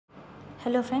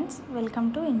Hello friends,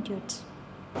 welcome to Intuites.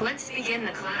 Let's begin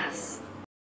the class.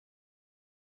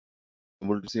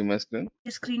 Able to see my screen?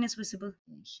 Your screen is visible.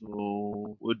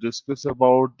 So we discuss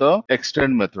about the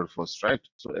extend method first, right?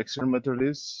 So extend method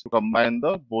is to combine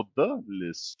the both the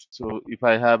list. So if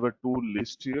I have a two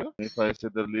list here, if I say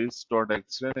the list dot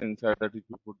extend, inside that if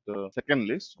you put the second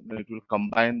list, then it will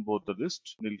combine both the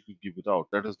list and it will give it out.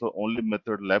 That is the only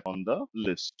method left on the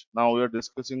list. Now we are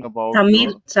discussing about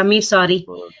Samir, sorry.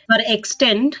 your For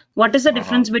extend, what is the uh-huh.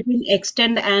 difference between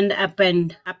extend and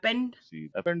append? Append, See,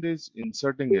 append is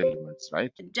inserting elements,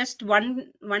 right? just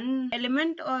one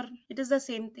element, or it is the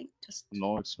same thing? Just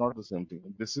No, it's not the same thing.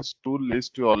 This is two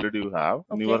lists you already have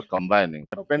and you are okay. combining.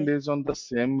 Append Okay. is on the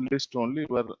same list only,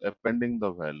 you are appending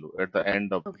the value at the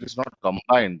end of it. Okay. It is not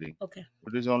combining. Okay.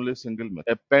 It is only single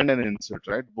method. Append and insert,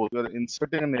 right? Both you are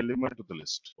inserting an element to the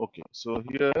list. Okay, so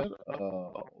here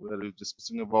we are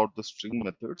discussing about the string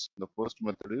methods. The first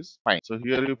method is find. So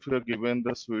here, if you are given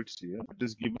the suites here, it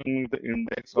is giving me the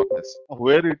index of this.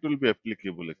 Where it will be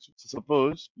applicable actually. So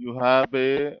suppose you have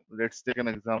a, let's take an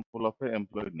example of an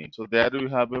employee name. So there you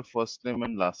have a first name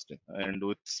and last name and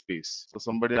with space. So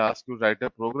somebody asks you write a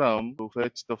program to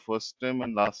fetch the first name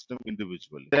and last name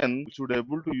individually. Then you should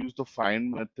able to use the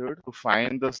find method to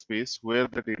find the space where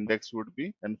that index would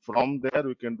be, and from there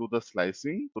we can do the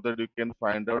slicing so that you can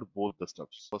find out both the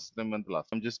stuffs, first name and the last.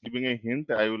 I'm just giving a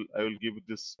hint. I will give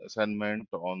this assignment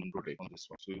on today on this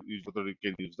one. So whether you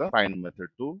can use the find method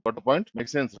too. Got the point?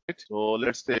 Makes sense, right? So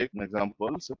let's take an example.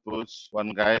 Suppose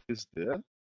one guy is there.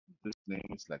 This name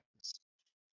is like this.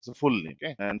 It's a full name.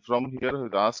 Okay. And from here, the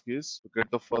task is to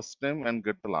get the first name and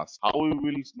get the last. How we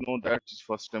will know that which is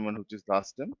first name and which is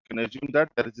last name? You can assume that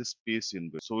there is a space in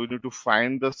between. So we need to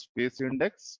find the space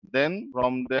index. Then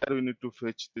from there, we need to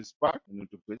fetch this part. We need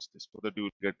to fetch this so that you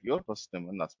will get your first name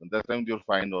and last name. That time your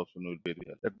find option will be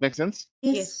real. That makes sense?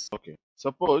 Yes. Okay.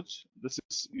 Suppose this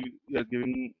is you are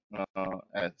giving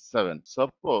as 7.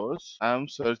 Suppose I am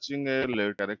searching a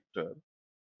letter character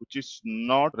which is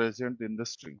not present in the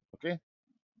string. Okay.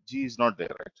 G is not there,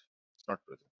 right? It's not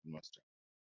present in my string.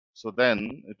 So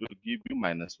then it will give you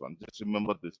 -1. Just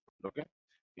remember this, okay?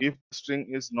 If the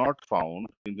string is not found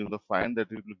in the find,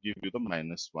 that it will give you the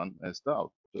 -1 as the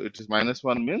output. So it is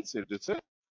 -1 means it is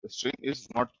the string is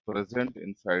not present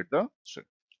inside the string.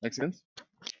 Make sense?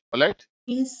 All right?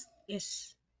 Yes.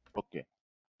 Yes. Okay.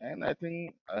 And I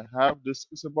think I have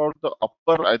discussed about the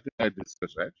upper. I think I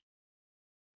discussed, right?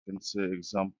 You can say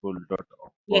example dot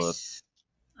upper, Yes.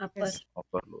 Upper.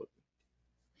 upper lower.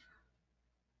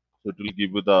 So it will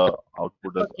give you the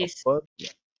output as Uppercase. upper.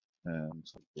 Yeah. And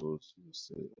suppose you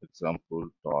say example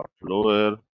dot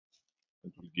lower,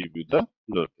 it will give you the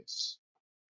lowercase.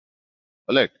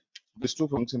 Alright, this two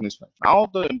function is fine. Now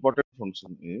the important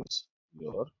function is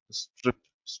your strip.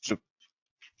 Strip.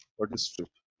 What is strip?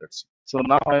 Let's see. So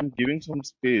now I am giving some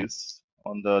space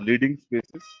on the leading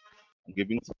spaces. I'm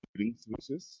giving some leading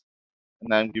spaces,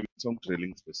 and I'm giving some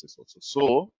trailing spaces also.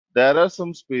 So there are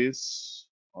some space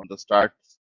on the start,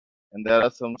 and there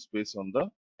are some space on the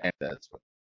end as well.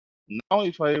 Now,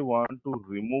 if I want to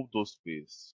remove those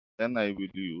space, then I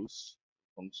will use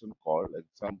function called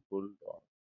example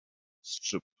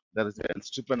strip. There is a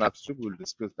strip and upstrip. We'll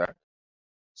discuss that.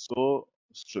 So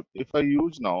strip. If I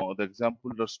use now the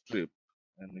example strip,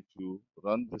 and if you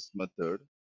run this method,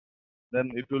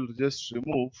 then it will just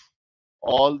remove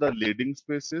all the leading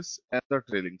spaces and the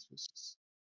trailing spaces,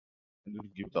 and it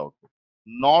will give the output,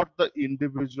 not the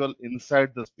individual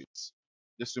inside the space.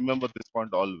 Just remember this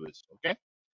point always. Okay.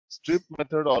 Strip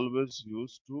method always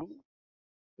used to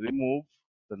remove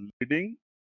the leading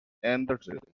and the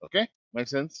trailing. Okay,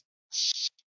 makes sense?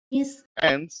 Yes.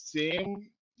 And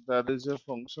same, there is a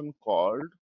function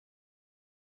called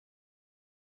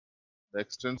the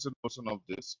extension version of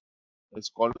this is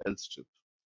called lstrip.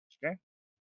 Okay,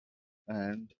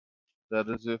 and there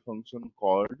is a function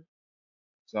called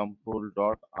example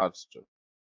dot rstrip.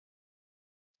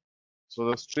 So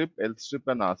the strip, lstrip,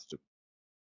 and rstrip.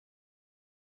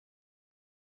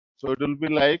 So it will be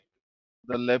like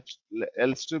the left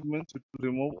lstrip means it will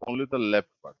remove only the left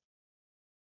part.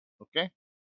 Okay,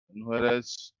 and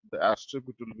whereas the rstrip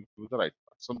it will be to the right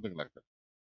part, something like that.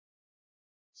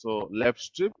 So left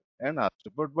strip and R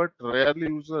strip, but rarely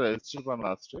use the L strip and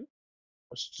R strip.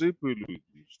 A strip will be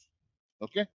used.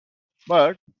 Okay,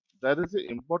 but there is an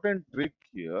important trick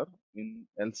here in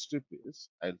L strip is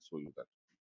I'll show you that,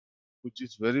 which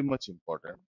is very much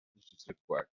important, which is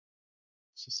required.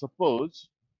 So suppose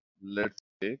let's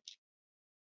say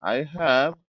I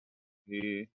have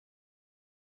a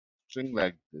string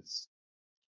like this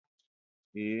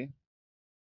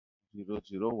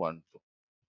A0012.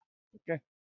 Okay,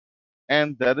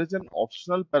 and there is an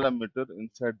optional parameter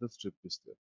inside the strip is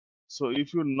there. So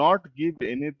if you not give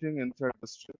anything inside the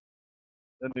strip,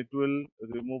 then it will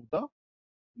remove the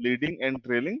leading and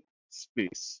trailing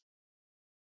space.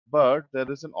 But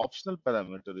there is an optional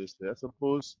parameter is there.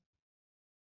 Suppose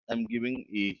I'm giving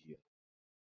A here.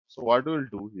 So what it will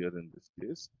do here in this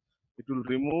case, it will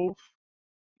remove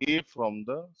A from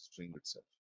the string itself.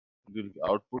 It will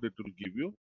output, it will give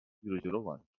you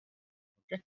 001.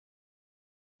 Okay.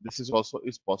 This is also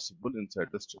is possible inside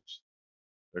the strips.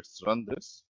 Let's run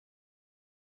this.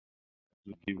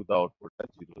 It will give you the output as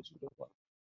 001.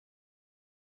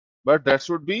 But that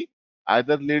should be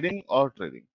either leading or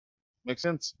trailing. Makes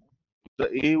sense? The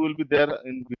A will be there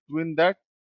in between that,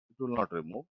 it will not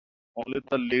remove. Only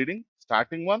the leading,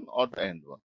 starting one or the end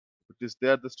one. If it is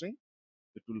there, the string,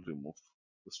 it will remove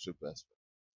the strip as well.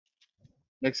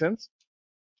 Make sense?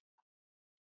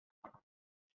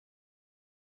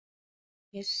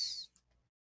 Yes.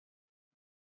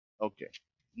 Okay.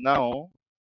 Now,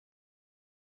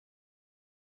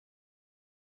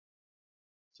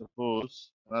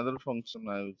 suppose another function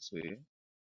I will say,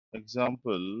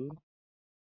 example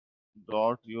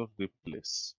dot your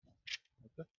replace.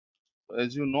 Okay. So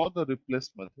as you know the replace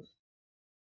method,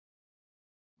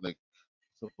 like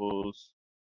suppose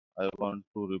I want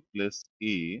to replace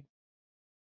A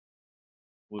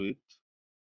with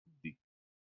B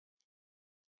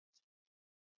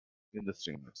in the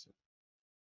string itself.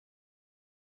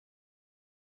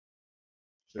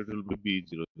 So it will be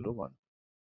B001.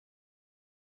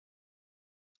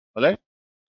 Alright?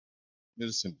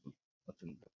 Very simple.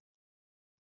 Nothing there.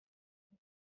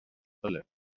 Alright.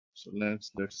 So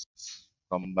let's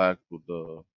come back to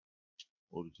the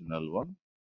original one.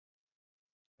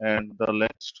 And the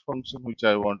next function which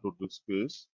I want to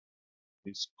discuss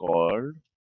is called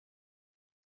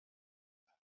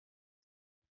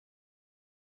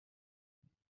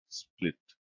split.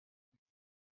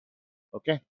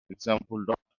 Okay. Example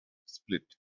dot split.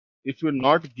 If you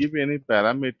not give any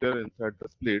parameter inside the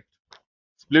split,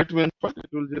 split means what?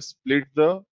 It will just split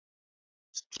the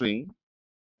string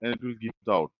and it will give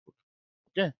the output.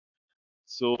 Okay.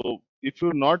 So if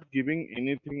you're not giving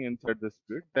anything inside the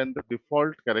split, then the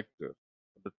default character,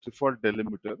 the default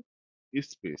delimiter is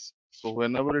space. So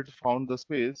whenever it found the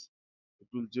space, it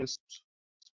will just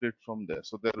split from there.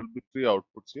 So there will be three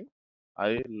outputs here: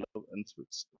 I, love, and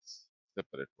switch space.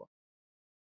 Separate one.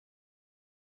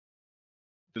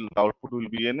 The output will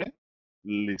be in a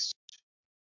list.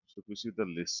 So if you see the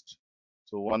list,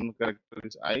 so one character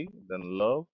is I, then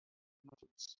love,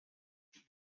 switch.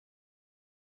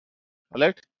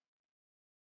 Alright,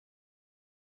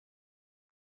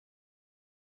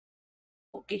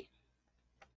 Okay.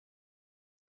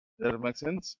 that makes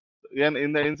sense. And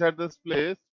in the inside this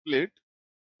place split,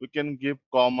 we can give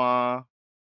comma,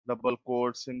 double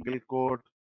quote, single quote,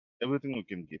 everything we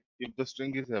can give. If the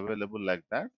string is available like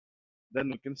that, then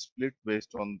we can split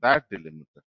based on that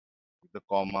delimiter, with the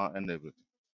comma and everything.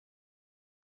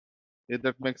 If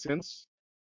that makes sense?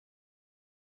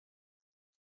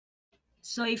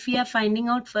 So if we are finding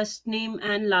out first name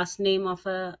and last name of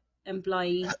a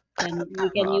employee, then we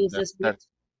can use That the split.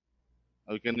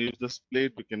 we can use the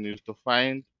split, we can use the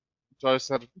find, choice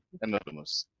are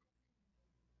anonymous.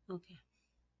 Okay.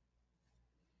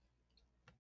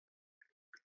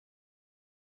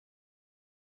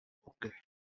 Okay.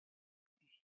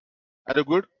 Are you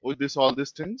good with this all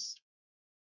these things?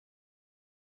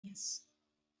 Yes.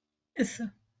 Yes,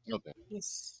 sir. Okay.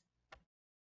 Yes.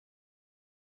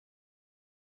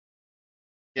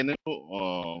 Can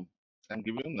you I'm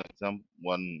giving an example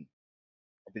one.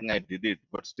 I think I did it,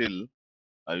 but still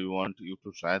I want you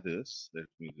to try this. Let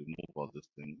me remove all these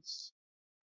things.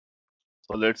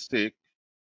 So let's take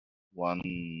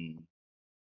one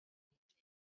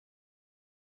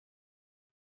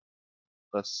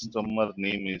customer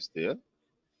name is there.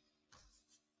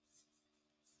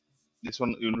 This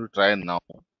one you need to try now.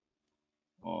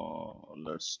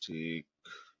 Let's take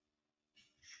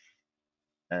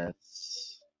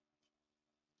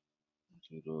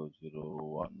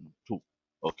S0012.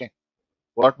 Okay.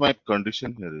 What my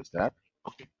condition here is that,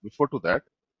 okay, before to that,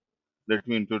 let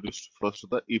me introduce first to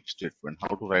the if statement,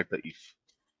 how to write the if.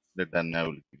 Then I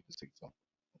will give this example.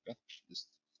 Okay.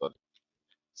 Sorry.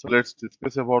 So let's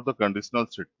discuss about the conditional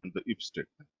statement, the if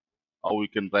statement. How we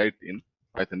can write in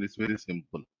Python is very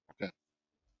simple. Okay.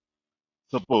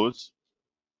 Suppose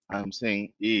I'm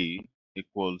saying A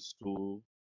equals to,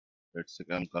 let's say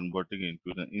I'm converting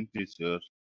into an integer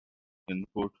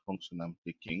input function I'm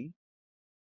taking,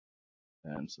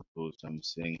 and suppose I'm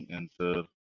saying enter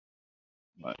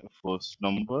my first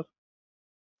number.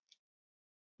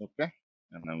 Okay.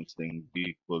 and I'm saying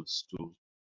B equals to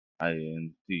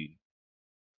int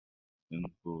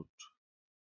input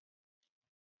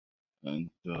and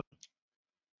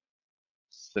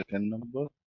second number.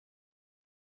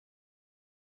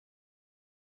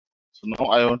 So now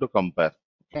I want to compare.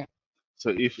 Okay. So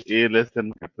if A less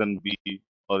than greater than B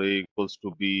or A equals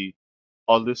to B,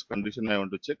 all this condition I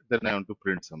want to check, then I want to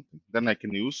print something. Then I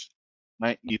can use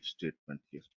my if statement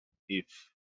here. If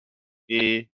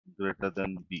A greater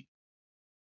than B,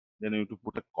 then you need to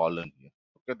put a colon here.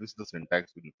 Okay, this is the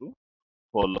syntax we need to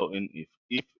follow in if.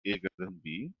 If A greater than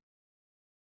B,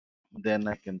 then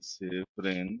I can say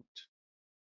print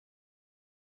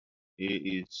A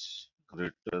is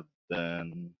greater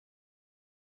than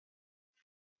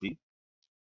B.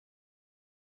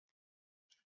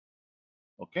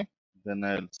 Okay, then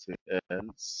I'll say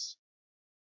else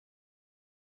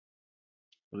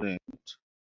print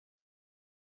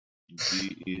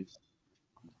B is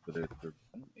greater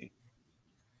than A.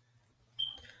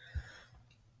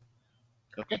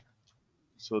 Okay,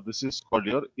 so this is called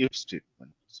your if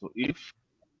statement. So if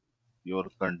your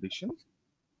condition,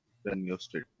 then your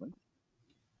statement.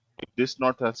 If this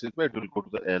not satisfied, it will go to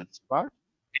the else part.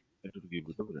 It will give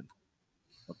you the print.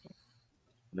 Okay,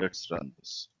 let's run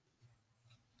this.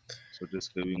 So it is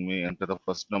giving me enter the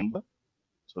first number.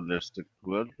 So let's take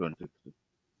 12, 23.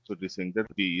 So it is saying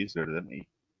that B is greater than A.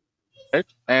 Right?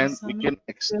 And we Swami, can there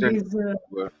extend is word.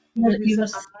 there is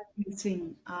Yours.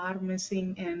 R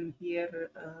missing, and here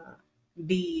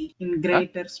D in Huh?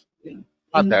 greater spelling.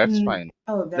 Ah, that's In fine.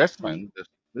 oh, that's That's fine. fine.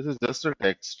 This is just a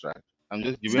text, right? I'm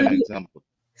just giving So, an example.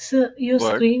 so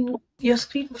But your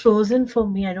screen frozen for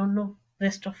me. I don't know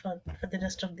rest of for the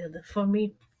rest of the other. For me,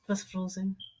 it was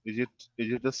frozen. is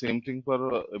it the same thing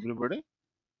for everybody?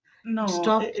 No,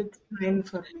 Stop. it's fine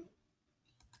for me.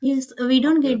 Yes, we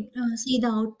don't Okay. get see the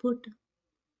output.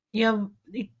 Yeah,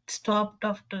 it stopped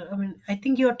after. I mean, I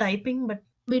think you're typing, but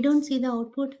We don't see the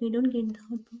output. We don't get the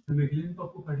output.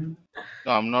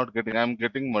 No, I'm not getting. I'm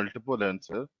getting multiple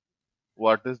answers.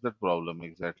 What is the problem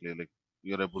exactly? Like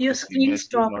you're able your to see screen my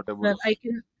screen, stopped. not able Well,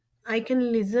 to. I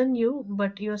can listen you,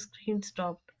 but your screen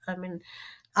stopped. I mean,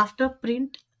 after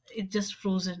print, it just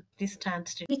frozen. This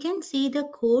standstill. We can see the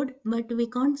code, but we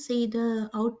can't see the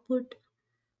output,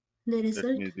 the Let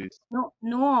result. me this.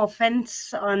 No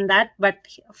offense on that, but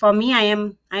for me, I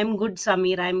am good,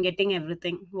 Samir. I'm getting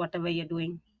everything, whatever you're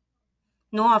doing.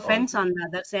 No Oh, is offense it? on the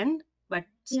other end, but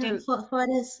Yeah, still, for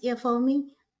us, yeah, for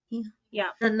me, yeah,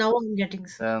 yeah. And now I'm getting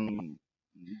some.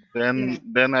 Then, Yeah.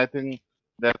 then I think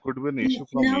there could be an yeah. issue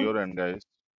from Now, your end, guys.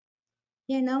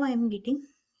 yeah, now I'm getting.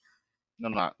 No,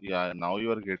 no, yeah, now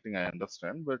you are getting. I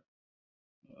understand, but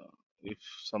if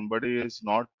somebody is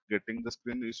not getting the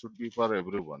screen, it should be for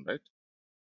everyone, right?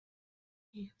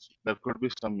 Yeah. There could be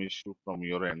some issue from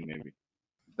your end, maybe.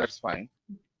 That's fine.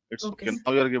 It's Okay. okay.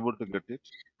 Now you are able to get it.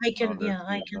 I Now can. let Yeah,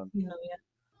 I me can run. see now. Yeah.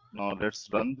 Now let's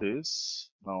run this.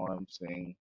 Now I'm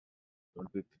saying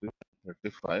 23,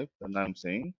 35. Then I'm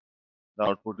saying the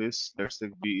output is, let's say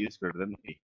B is greater than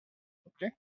A.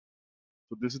 Okay.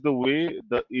 So this is the way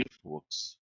the if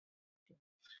works.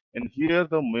 And here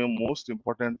the most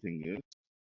important thing is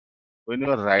when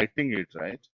you are writing it,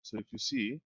 right? So if you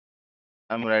see,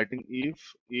 I'm writing if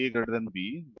A greater than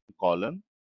B, colon,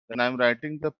 then I'm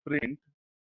writing the print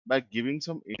by giving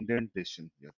some indentation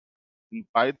here. In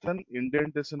Python,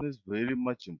 indentation is very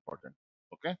much important.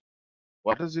 Okay.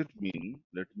 What does it mean?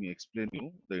 Let me explain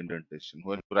you the indentation.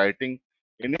 When writing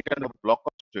any kind of block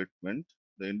of statement,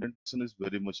 the indentation is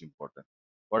very much important.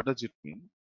 What does it mean?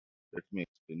 Let me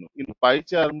explain. In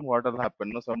PyCharm, what will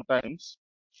happen? Now, sometimes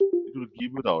it will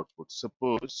give you the output.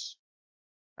 Suppose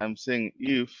I'm saying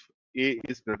if A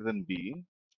is greater than B,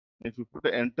 if you put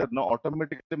a enter, now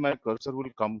automatically my cursor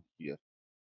will come here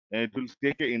and it will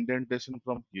take a indentation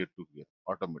from here to here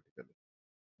automatically.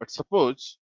 But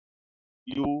suppose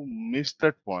you miss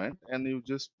that point and you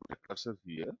just put a cursor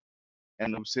here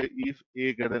and you say if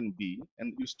A greater than B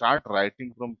and you start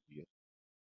writing from here.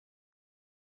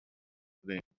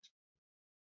 Then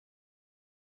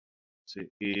say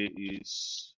A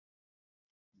is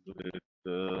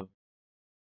greater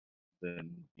than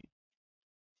B.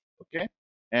 Okay.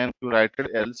 And you write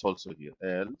it else also here.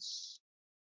 Else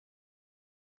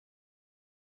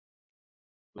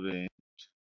print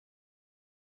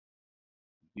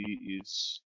B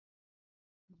is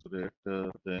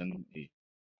greater than A.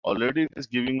 Already it is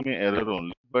giving me error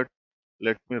only, but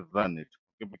let me run it.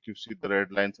 Okay, but you see the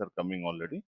red lines are coming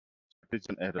already. It is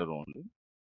an error only.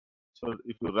 So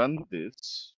if you run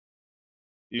this,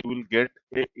 you will get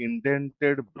a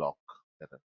indented block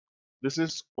error. This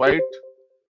is quite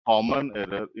common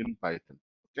error in Python.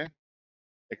 Okay,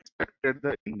 expected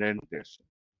the indentation.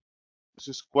 This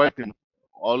is quite important.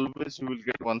 Always you will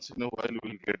get, once in a while you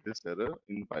will get this error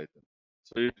in Python.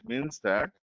 So it means that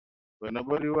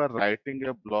whenever you are writing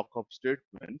a block of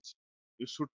statements, you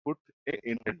should put a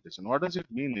indentation. What does it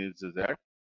mean is that,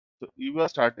 so you are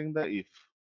starting the if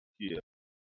here,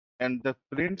 and the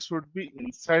print should be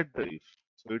inside the if.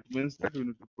 So it means that you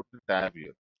need to put the tab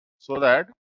here, so that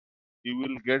you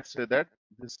will get, say that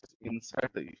this is inside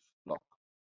the if block,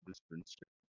 this print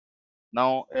statement.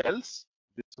 Now else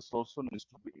this also needs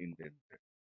to be indented.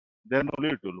 Then only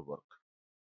it will work.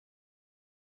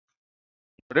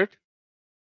 Right?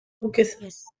 Okay, sir.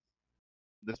 Yes.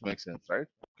 This makes sense, right?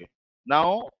 Okay.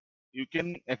 Now you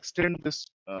can extend this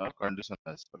condition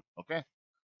as well. Okay.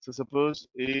 So suppose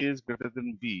A is greater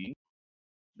than B,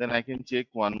 then I can check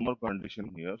one more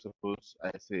condition here. Suppose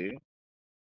I say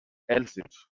else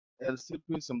if. Else if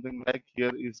is something like,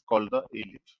 here is called the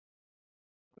elif.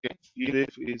 Okay.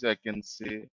 Elif is, I can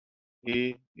say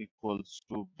A equals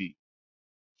to B.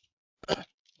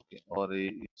 Okay. Or A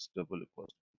is double equals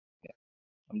to B. Yeah.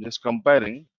 I'm just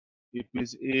comparing. If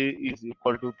is A is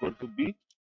equal to B,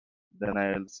 then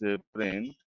I'll say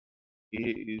print A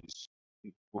is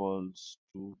equals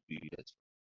to B as well.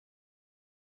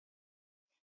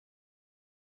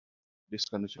 This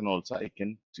condition also I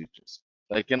can treat this.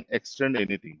 So I can extend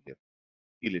anything here.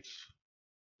 Elif.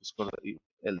 It's called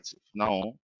else if.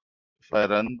 Now, if I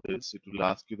run this, it will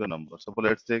ask you the number. Suppose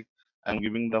let's take, I'm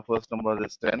giving the first number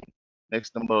as 10,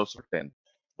 next number also 10.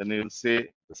 Then you will say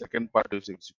the second part is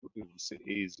executed, you will say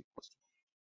A is equals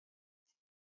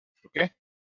to. Okay.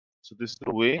 So this is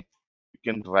the way you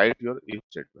can write your if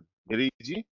statement. Very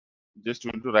easy. Just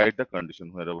you need to write the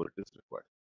condition wherever it is required.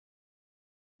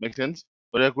 Make sense?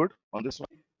 Very good on this one.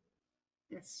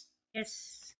 Yes.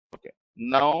 Yes. Okay.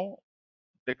 Now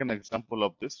take an example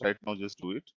of this. Right now, just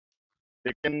do it.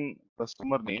 Take an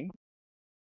customer name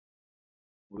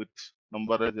with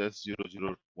number as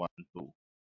S0012.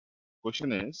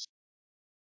 Question is,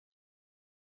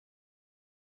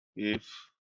 if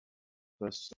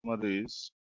customer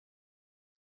is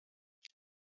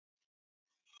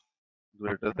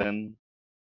greater than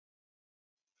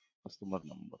customer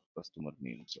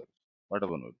name, sorry,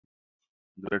 whatever, will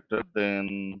be greater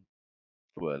than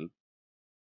 12,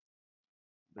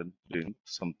 then print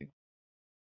something.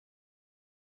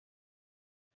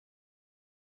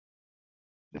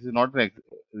 This is not an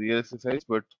real exercise,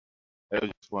 but I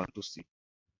just want to see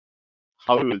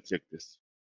how we will check this,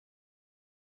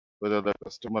 whether the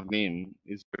customer name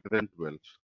is greater than 12. Is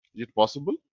it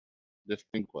possible? Just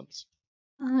think once.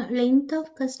 Length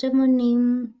of customer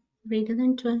name greater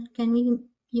than 12. Can we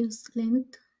use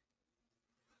length?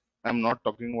 I'm not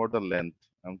talking about the length.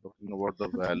 I'm talking about the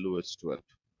Okay. value is 12.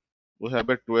 We have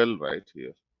a 12 right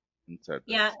here inside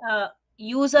the Yeah. list.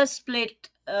 User split.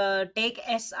 Take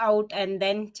S out and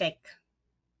then check.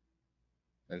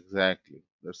 Exactly.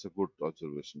 That's a good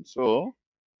observation. So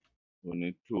we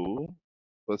need to,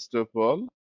 first of all,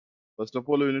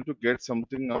 we need to get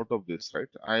something out of this, right?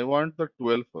 I want the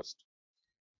 12 first.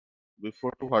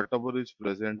 Before to whatever is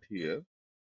present here,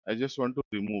 I just want to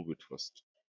remove it first.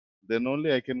 Then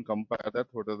only I can compare that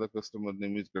whether the customer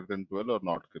name is greater than 12 or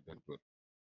not greater than 12.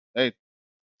 Right?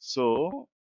 So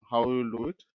how we will do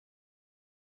it?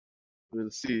 We'll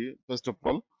see. First of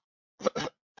all,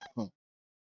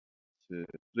 say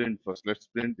print first. Let's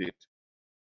print it.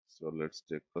 So let's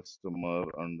take customer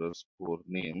underscore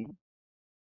name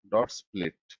dot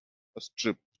split, a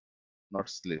strip, not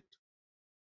slit,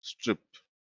 strip.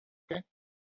 Okay.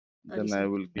 Sorry, Then I sir.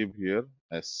 will give here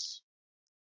s.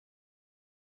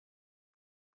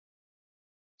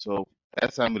 So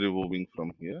as I'm removing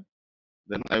from here,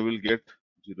 then I will get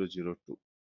 002.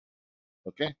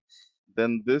 Okay.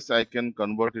 Then this I can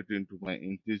convert it into my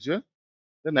integer.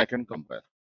 Then I can compare.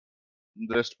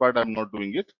 The rest part I'm not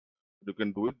doing it. You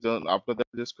can do it. Then after that,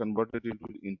 just convert it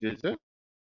into integer.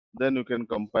 Then you can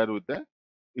compare with the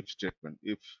if statement.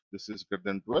 If this is greater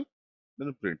than 12,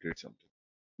 then print it something.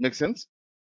 Make sense?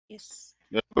 Yes.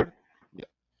 Yeah, good. Yeah.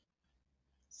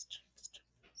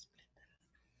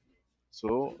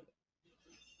 So,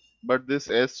 but this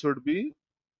S should be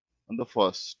on the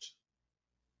first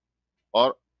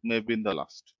or maybe in the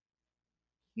last,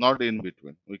 not in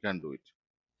between. We can do it.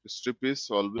 The strip is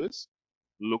always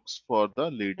looks for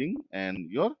the leading and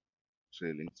your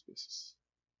trailing spaces.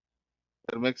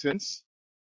 That makes sense?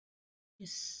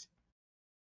 Yes.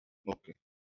 Okay.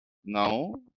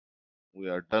 Now we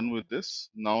are done with this.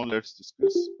 Now let's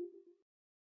discuss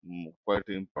quite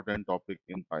an important topic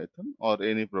in Python or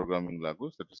any programming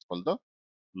language, that is called the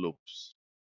loops.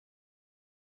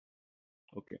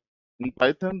 Okay. In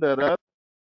Python, there are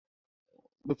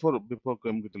before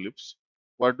coming to the loops,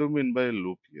 what do you mean by a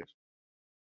loop here,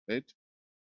 right?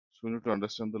 So we need to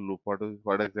understand the loop.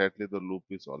 What exactly the loop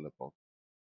is all about.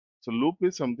 So loop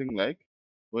is something like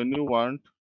when you want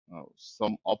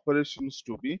some operations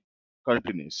to be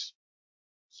continuous.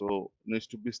 So needs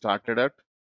to be started at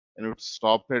and it would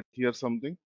stop at here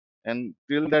something, and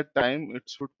till that time it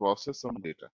should process some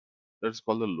data. That's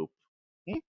called the loop.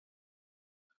 Hmm?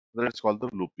 That's called the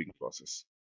looping process.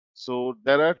 So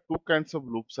there are two kinds of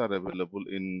loops are available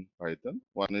in Python.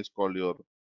 One is called your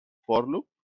for loop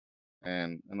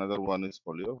and another one is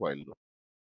called your while loop.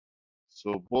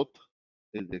 So both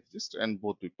exist and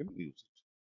both you can use it.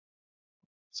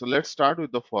 So let's start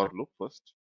with the for loop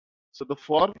first. So the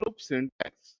for loop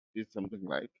syntax is something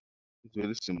like, it's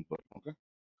very simple. Okay.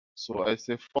 So I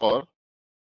say for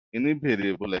any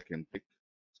variable I can take.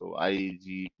 So I,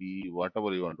 G, P,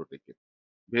 whatever you want to take it.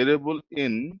 Variable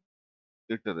in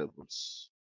iterables.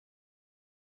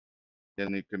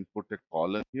 Then you can put a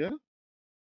column here.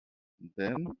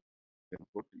 Then you can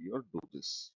put your do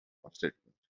this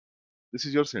statement. This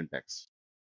is your syntax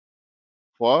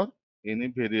for any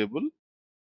variable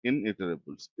in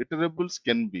iterables. Iterables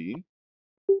can be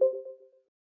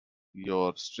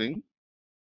your string,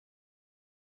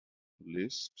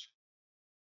 list,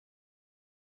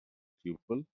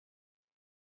 tuple,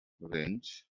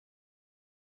 range,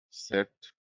 set.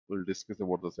 We'll discuss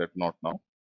about the set, not now.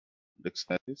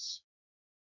 Dictionaries.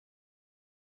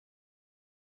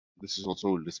 This is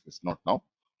also we'll discuss, not now.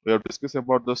 We have discussed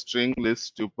about the string,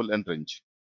 list, tuple, and range.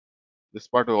 This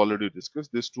part we already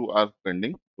discussed. These two are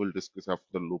pending. We'll discuss after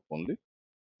the loop only.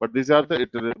 But these are the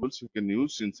iterables you can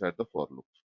use inside the for loop.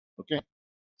 Okay.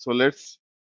 So let's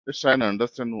try and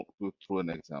understand through an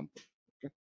example.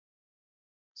 Okay.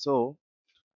 So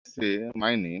say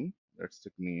my name. Let's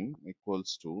take name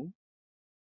equals to.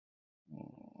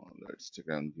 Let's take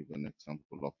and give an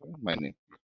example of my name.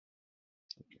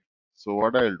 Okay. So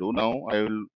what I'll do now, I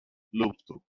will loop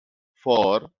through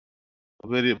for a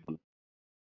variable.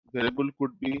 Variable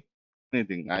could be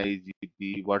anything, I, G,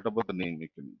 P, whatever the name you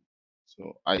can use.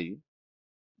 So I,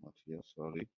 not here,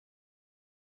 sorry.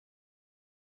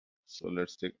 So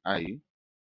let's take I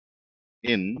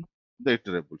in the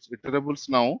iterables. Iterables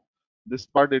now, this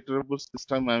part iterables, this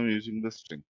time I'm using the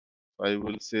string. So I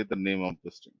will say the name of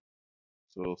the string.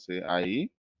 So say I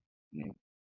name.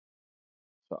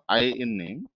 So I in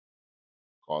name,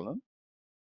 column,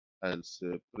 I'll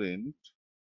say print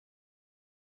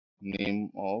name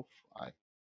of I.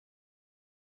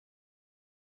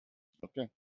 Okay.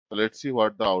 So let's see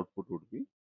what the output would be.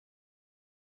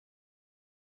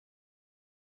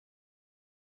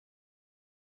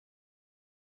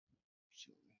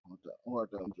 So what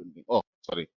I'm printing. Oh,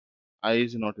 sorry. I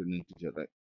is not an integer, right?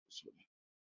 Sorry.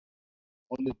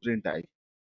 Only print I,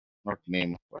 not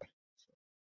name of I. So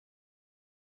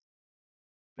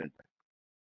print I.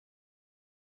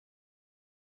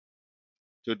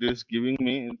 So it is giving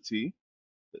me, see,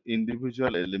 the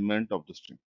individual element of the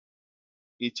string.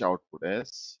 Each output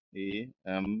S, A,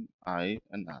 M, I,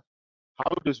 and R.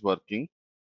 How it is working?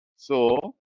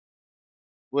 So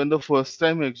when the first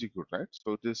time execute, right?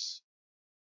 So it is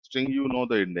string, you know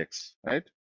the index, right?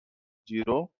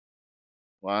 0,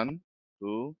 1,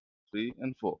 2, 3,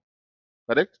 and 4.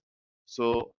 Correct?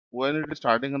 So when it is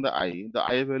starting on the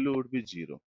I value would be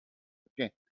 0.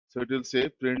 Okay. So it will say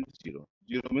print 0.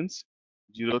 0 means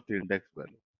 0th index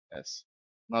value S.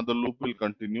 Now the loop will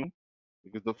continue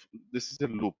because this is a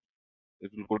loop.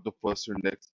 It will go to the first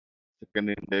index, second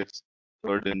index,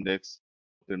 third index,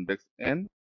 fourth index, and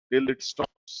till it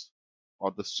stops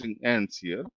or the string ends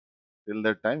here. Till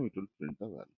that time, it will print the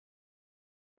value.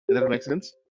 Does that make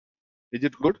sense? Is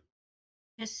it good?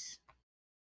 Yes.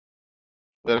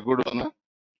 We are good, Anna.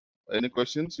 Any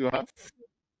questions you have?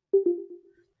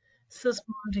 So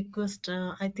small request.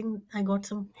 I think I got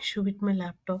some issue with my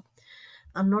laptop.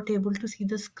 I'm not able to see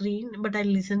the screen, but I'll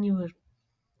listen your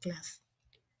class.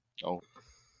 Oh,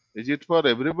 is it for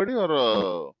everybody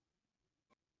or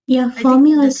Yeah, I for think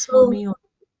me that's for also. me.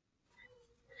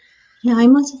 Yeah,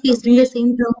 I'm also facing the We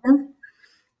same problem.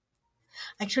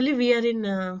 actually we are in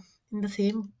the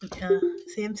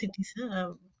same city,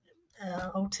 sir.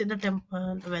 Outside the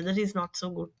weather is not so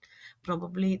good.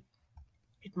 Probably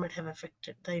it might have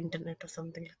affected the internet or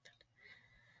something like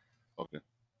that. okay?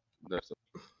 That's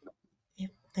Yeah,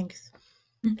 thank you, sir.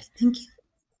 Okay, thank you.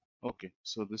 okay.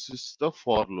 So this is the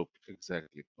for loop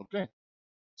exactly. Okay.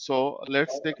 So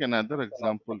let's take another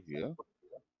example here.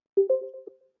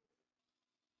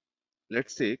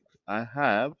 Let's take I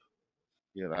have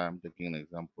here. I am taking an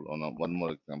example on one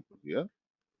more example here.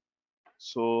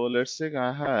 So let's say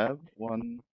I have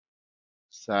one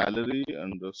salary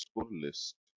underscore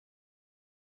list.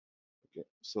 Okay.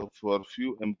 So for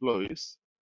few employees,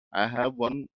 I have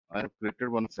created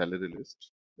one salary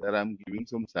list where I'm giving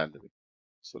some salary.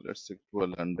 So let's say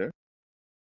 1200,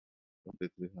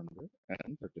 2300,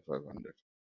 and 3500.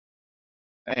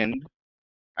 And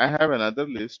I have another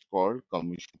list called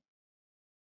commission.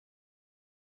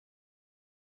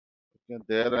 Okay.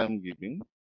 There I'm giving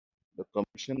the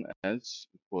commission as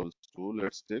equals to,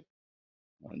 let's take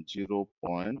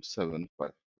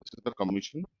 0.75. This is the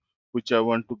commission which I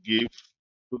want to give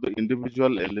to the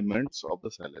individual elements of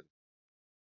the salary.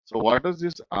 So what does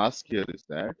this ask here is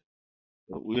that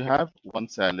we have one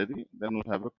salary, then we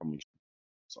have a commission.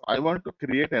 So I want to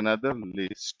create another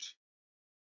list,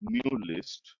 new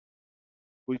list,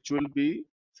 which will be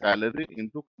salary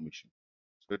into commission.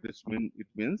 So it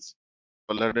means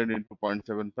 1200 into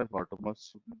 0.75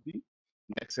 automatically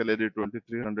next salary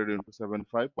 2300 into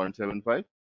 0.75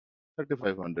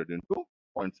 3500 into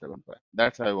 0.75.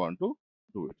 That's how I want to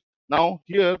do it. Now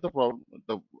here the problem,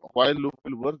 the while loop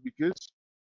will work because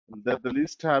the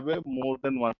list have a more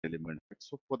than one element.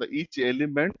 So for the each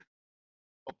element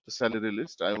of the salary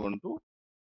list, I want to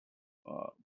uh,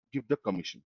 give the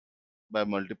commission by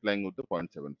multiplying with the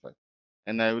 0.75,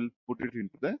 and I will put it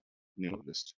into the new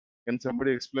list. Can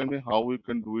somebody explain me how we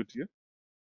can do it here?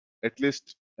 At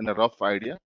least in a rough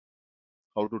idea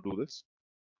how to do this.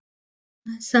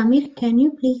 Samir, can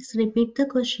you please repeat the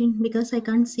question because I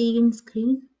can't see in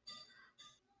screen?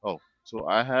 Oh, so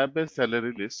I have a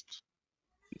salary list.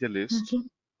 In the list, Okay.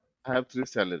 I have three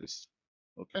salaries.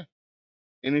 Okay,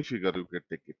 any figure you can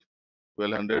take it.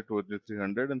 1200,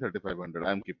 2300, and 3500.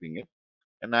 I'm keeping it,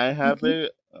 and I have Okay.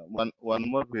 a one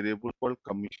more variable called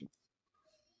commission.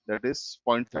 That is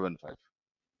 0.75,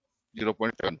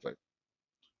 0.75.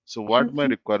 So what my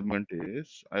Okay. requirement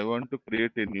is, I want to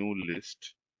create a new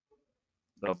list,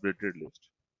 the updated list,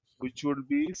 which would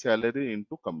be salary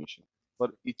into commission for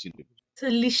each individual. So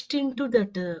list into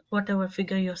that whatever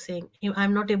figure you're saying.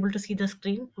 I'm not able to see the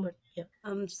screen, but yeah.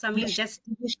 Samir, List just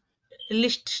list,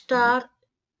 list Mhm. star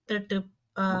that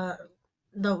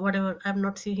the whatever I'm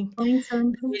not seeing the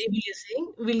 0.75. variable you're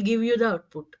saying will give you the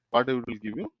output. What it will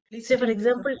give you? Say list for into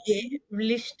example, commission. a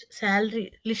list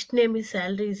salary list name is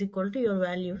salary is equal to your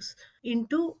values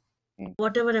into Mm.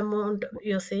 whatever amount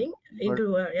you're saying But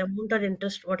into amount or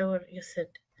interest whatever you said.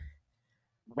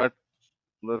 but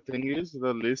the thing is,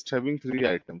 the list having three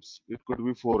items. It could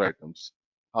be four items.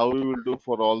 How we will do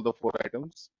for all the four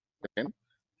items? Second,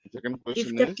 the second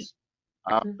If question that is,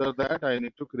 after that, I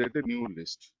need to create a new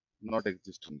list, not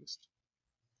existing list.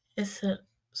 yes sir.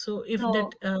 So if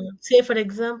that So, say for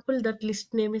example that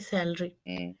list name is salary.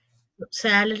 Mm.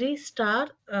 Salary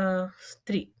star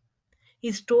 3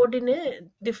 is stored in a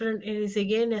different is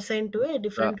again assigned to a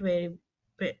Uh, different variable.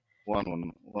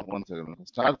 one second.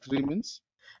 Star three means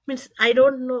Means I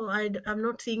don't know. I'm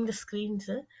not seeing the screen,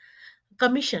 sir.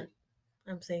 Commission.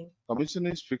 I'm saying. commission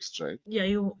is fixed, right? Yeah,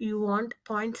 you want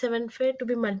 0.75 to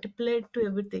be multiplied to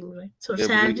everything, right? So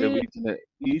Every salary.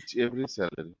 each every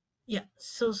salary. Yeah.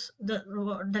 So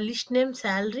the list name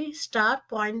salary star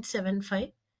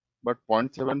 0.75. But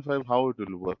 0.75, how it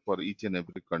will work for each and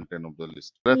every content of the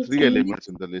list? There are It's three elements index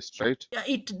in the list, right? Yeah.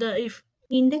 It the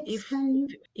index if value.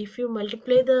 if you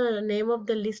multiply the name of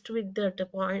the list with the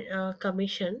point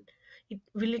commission,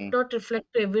 will it Mm. not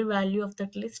reflect to every value of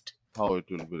that list? How it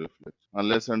will be reflected?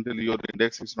 Unless until your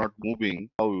index is not moving,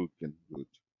 how you can do it?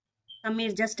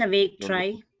 Samir, just a vague Don't you?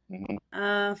 try. Mhm.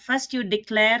 First, you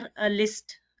declare a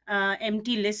list,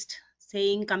 empty list,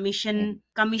 saying Mhm.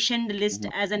 commissioned list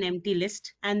Mhm. as an empty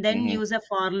list, and then Mhm. use a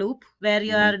for loop where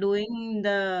you Mhm. are doing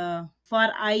the for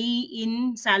I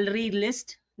in salary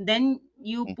list. Then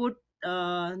you Mhm. put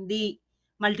the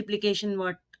multiplication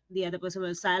what the other person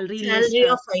was salary list Salary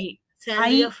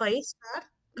I of I star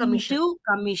commission, into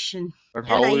commission. But and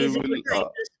how I we is equal will? to I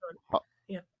plus one. How,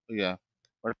 Yeah, yeah.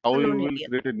 But how no you need. will Yeah.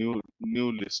 create a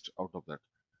new list out of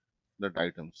that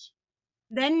items?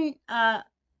 Then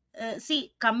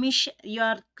see commission. You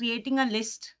are creating a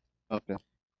list. Okay.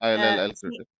 I'll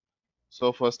create See, it.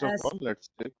 So first of all, see, let's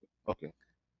take. Okay.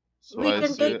 So We I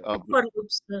can take say for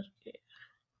loops, sir.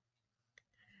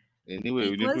 anyway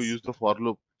we need to equals use the for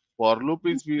loop. For loop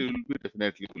is will be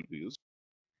definitely will be used.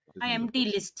 That is a empty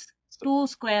 100%. list, So two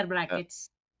square yeah,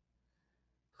 brackets.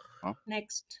 huh?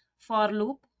 Next, for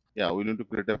loop, Yeah, we need to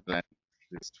create a blank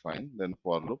list. Fine. Then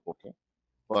for loop. Okay.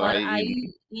 For for I I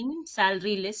in. in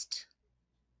salary list,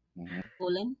 Mhm.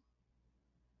 colon.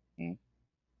 Mhm.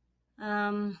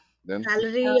 Um, Then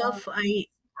Salary uh, of I.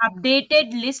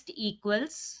 updated list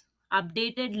equals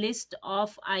updated list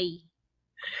of I,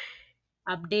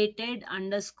 updated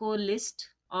underscore list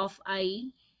of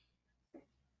I,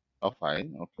 of I.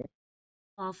 Okay.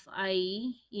 of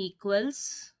I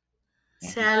equals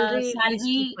Mhm. Salary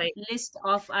list of salary I. list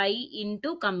of I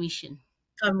into commission.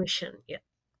 Commission. Yeah.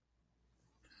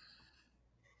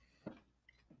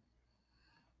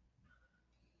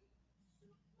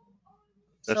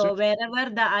 That's So it.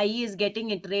 wherever the I is getting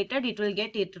iterated, it will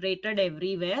get iterated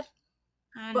everywhere,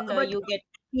 But, and but you get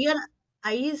here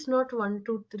I is not 1,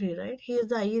 2, 3, right? Here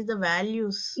the I is the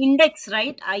values. index,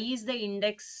 right? I is the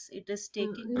index it is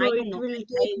taking. I No, don't it know. will I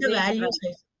take the will try.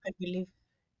 values, I believe.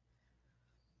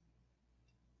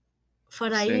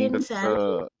 For I Saying and that salary,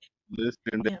 the list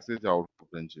yeah. index is out of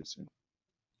range. You're saying.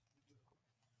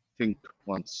 Think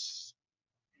once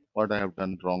what I have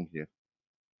done wrong here.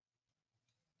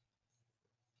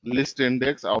 List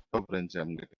index out of range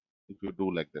I'm getting. If you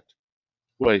do like that.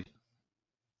 Why?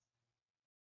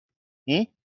 Hmm?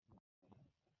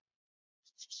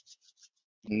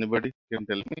 Anybody can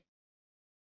tell me?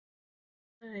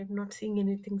 I'm not seeing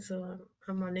anything, so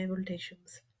I'm unable to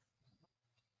issues.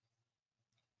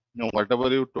 No, whatever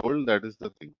you told, that is the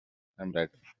thing. I'm right.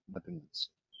 Nothing else.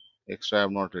 Extra I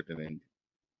have not written anything.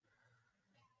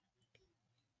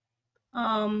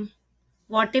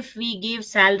 What if we give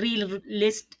salary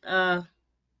list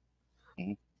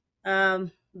Mhm.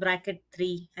 bracket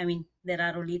 3? I mean, there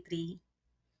are only 3.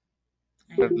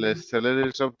 But And less salary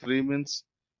list of 3 means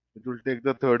it will take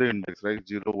the third index, right?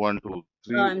 0, 1, 2.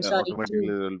 3 I'm sorry,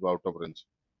 automatically 2. will be out of range.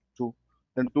 2.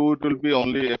 Then 2 it will be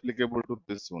only applicable to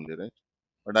this only, right?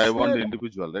 But I want Sir, the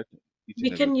individual, right? Each we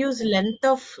and can everything. use length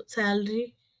of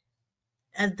salary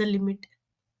as the limit.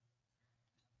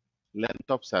 Length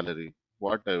of salary.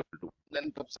 What I will do?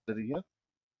 Length of salary here.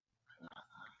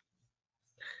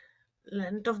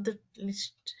 Length of the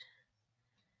list.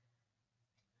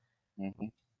 Hmm.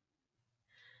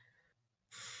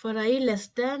 For I less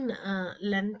than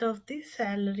length of the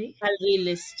salary. Salary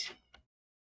list.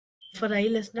 For I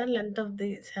less than length of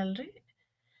the salary.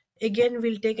 Again,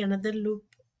 we'll take another loop.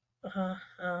 Uh,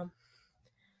 um,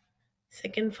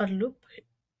 Second for loop,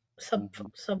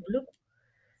 Hmm. sub loop.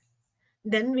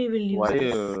 Then we will use Why?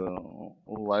 this.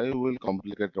 Why will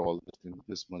complicate all this thing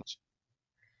this much?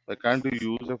 Why can't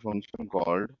you use a function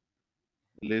called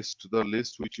list? The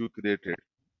list which you created.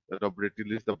 The operating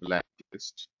list, the blank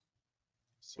list.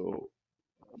 So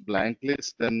blank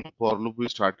list, then for loop we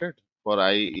started for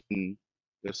I in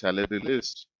your salary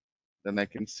list. Then I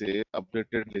can say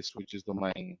updated list, which is the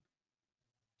blank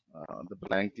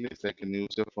list. I can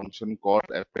use a function called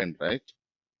append, right?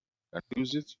 Can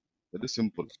use it. Very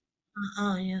simple,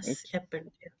 Yes, right?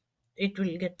 append. Yeah. It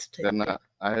will get straight. Then Yeah.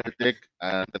 I'll take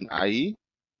then I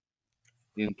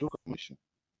into commission.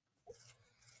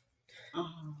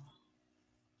 Oh.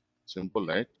 Simple,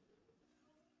 right?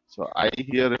 So I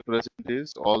here represent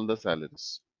is all the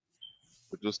salaries.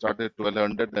 It will start at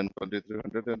 1200, then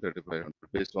 2300, and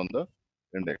 3500 based on the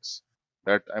index.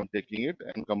 That I'm taking it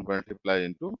and multiply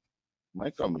into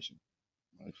my commission.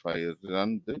 If I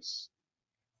run this,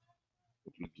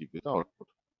 it will give you the output.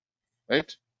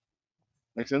 Right?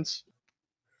 Make sense?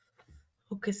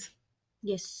 Okay, sir.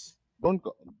 Yes.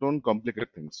 Don't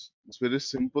complicate things. It's very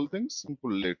simple things, simple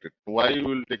related. Why you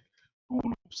will take two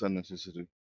loops unnecessary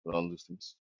for all these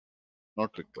things?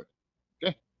 Not required.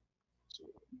 Okay? So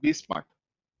be smart.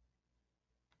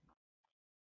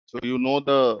 So you know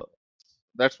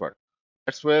that's what.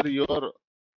 That's where your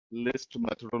list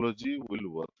methodology will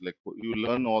work. Like you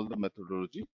learn all the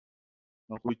methodology.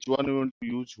 Now which one you want to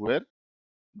use where?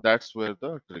 That's where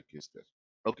the trick is there.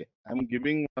 Okay, I'm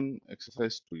giving one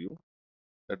exercise to you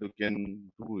that you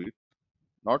can do it.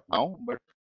 Not now, but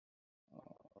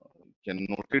you can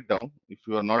note it down. If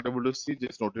you are not able to see,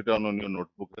 just note it down on your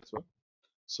notebook as well.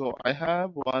 So I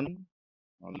have one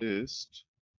list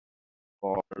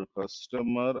called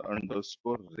customer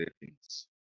underscore ratings.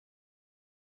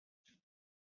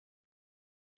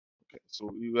 Okay,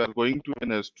 so you are going to a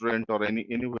restaurant or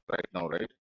anywhere right now,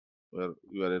 right? Where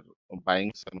you are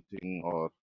buying something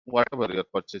or whatever you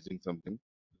are purchasing something.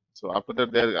 So after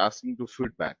that, they are asking to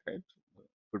feedback, right?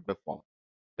 Feedback form.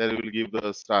 There you will give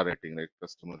the star rating, right?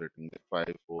 Customer rating, like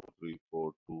 5, 4, 3,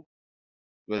 4, 2.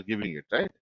 You are giving it,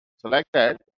 right? So like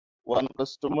that, one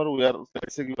customer,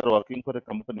 let's say you are working for a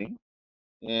company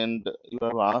and you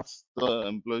have asked the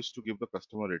employees to give the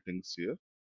customer ratings here,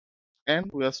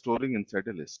 and we are storing inside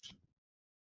a list.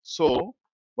 So,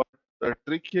 but the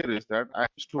trick here is that I'm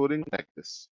storing like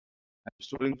this. I'm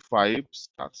storing 5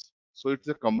 stars. So it's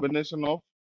a combination of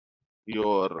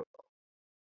your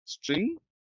string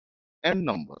and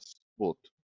numbers, both.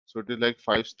 So it is like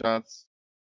 5 stars.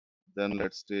 Then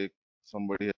let's take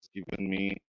somebody has given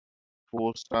me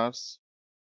 4 stars.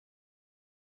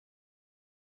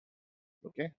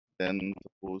 Okay. then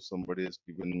suppose somebody has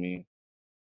given me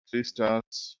 3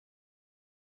 stars.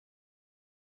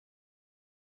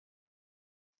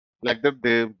 Like that,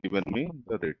 they've given me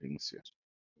the ratings here.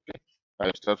 Okay,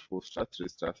 5 star, 4 star, 3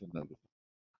 stars, and everything.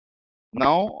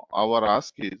 Now our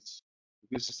ask is,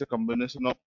 this is a combination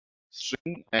of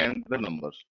string and the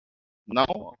number.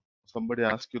 Now somebody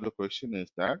asks you the question is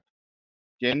that,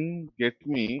 can get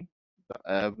me the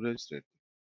average rating.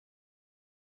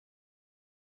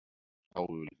 How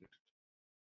we will get it?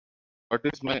 What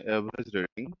is my average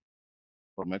rating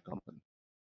for my company?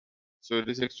 So it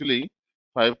is actually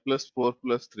 5 plus 4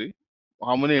 plus 3.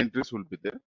 How many entries will be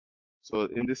there? So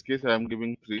in this case, I am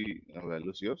giving 3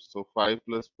 values here. So 5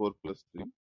 plus 4 plus 3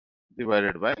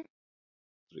 divided by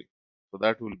 3. So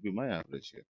that will be my average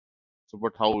here. So,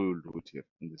 but how we will do it here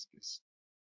in this case?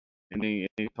 Any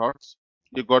thoughts?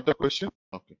 You got the question?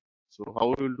 Okay. So how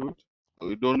we will do it?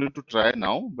 We don't need to try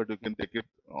now, but you can take it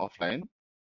offline.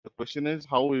 The question is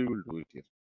how we will do it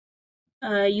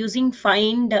here. Using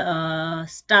find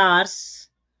stars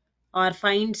or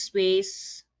find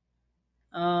space,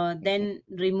 then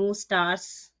remove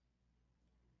stars,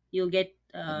 you get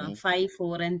Mm-hmm. 5,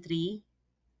 4, and 3.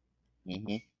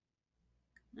 Mm-hmm.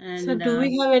 So And do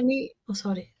we have any? Oh,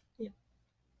 sorry. Yeah.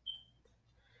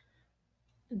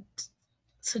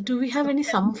 So do we have any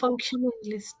sum function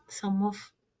in list? Sum of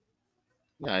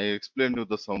Yeah, I explained you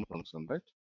the sum function, right?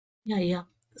 yeah.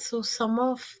 So some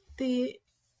of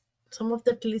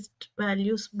that list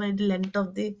values by the length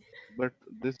of the But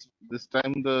this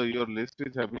time your list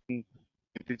is having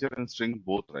integer and string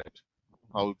both, right?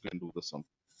 How you can do the sum?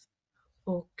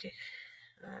 okay.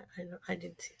 I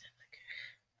didn't see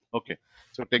that. Okay.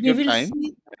 So take We your will time.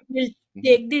 see. We'll Mhm.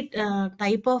 take the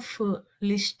type of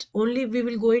list only. We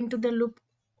will go into the loop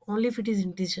only if it is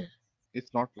integer.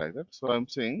 It's not like that. So I'm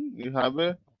saying you have a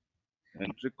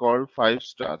entry called 5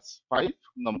 stars. 5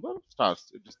 number stars,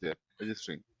 it is there as a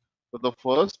string. So the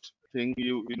first thing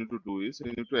you need to do is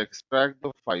you need to extract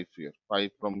the 5 here.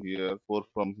 5 from here, 4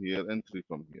 from here, and 3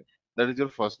 from here. That is your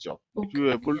first job. If Okay. you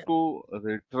are able Yeah. to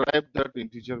retrieve that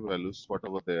integer values,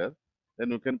 whatever there,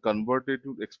 then you can convert it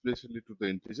to explicitly to the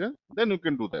integer. Then you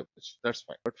can do the average. That's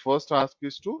fine. But first task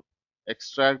is to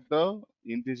extract the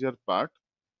integer part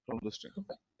from the string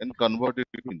Okay. and convert it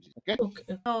to integer. Okay.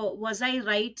 Okay. so was I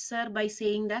right, sir, by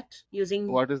saying that using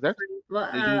What is that?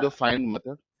 Using the find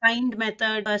method. find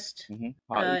method first? You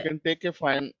uh, can take a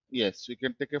find. Yes, you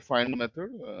can take a find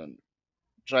method.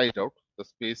 Try it out. The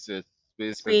space and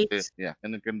say Space. yeah,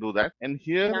 and you can do that. And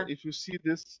here, Yeah. if you see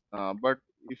this, but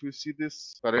if you see this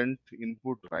current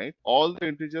input, right, all the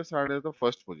integers are at the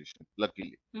first position.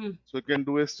 Luckily, Mm. so you can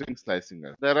do a string slicing.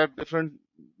 There are different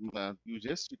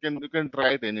uses. You can try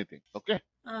it anything. Okay.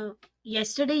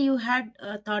 Yesterday you had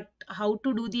thought how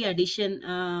to do the addition,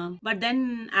 but then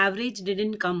average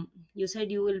didn't come. You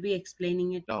said you will be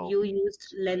explaining it. Oh, You okay. used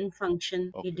So len function.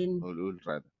 You okay, didn't. we'll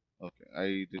try that. Okay, I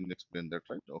didn't explain that,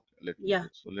 right? Okay, let me Yeah. do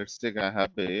it. So let's take, I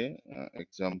have a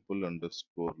example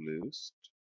underscore list.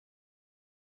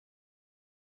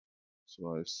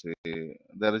 So I say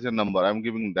there is a number. I'm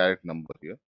giving direct number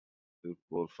here, 3,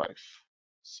 4, 5.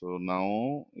 So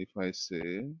now if I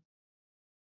say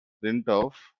print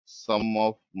of sum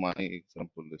of my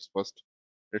example list first,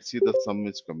 let's see the sum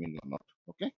is coming or not.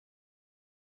 Okay.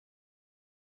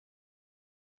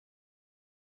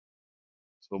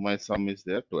 So my sum is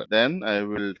there 12. Then I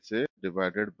will say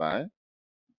divided by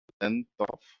length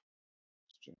of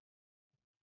string.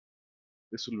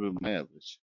 This will be my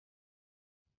average.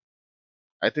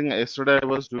 I think yesterday I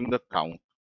was doing the count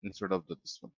instead of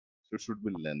this one. So it should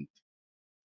be length.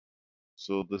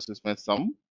 So this is my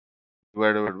sum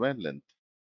divided by length.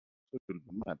 So it will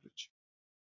be my average.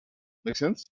 Make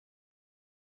sense?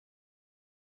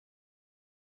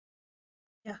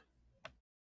 Yeah.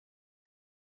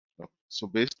 Okay. So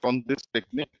based on this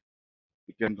technique,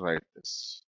 we can write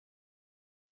this.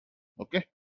 Okay.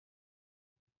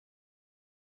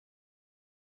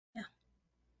 Yeah.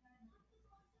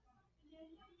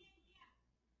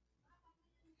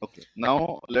 Okay.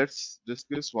 Now let's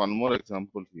discuss one more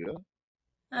example here.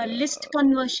 List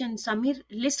conversion, Samir.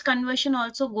 List conversion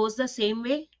also goes the same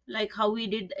way, like how we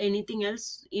did anything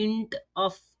else. Int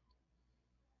of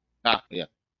Yeah,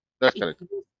 that's it. correct.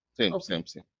 Same, Okay.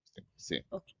 same.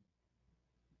 Okay.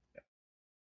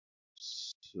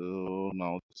 So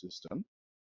now this is done.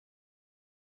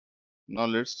 Now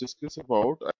let's discuss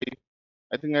about,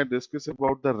 I think I discussed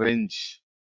about the range.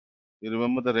 You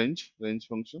remember the range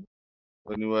function?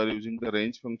 When you are using the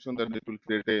range function, then it will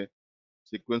create a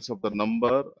sequence of the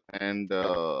number, and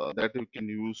that you can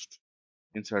use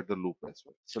inside the loop as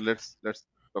well. So let's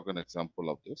talk an example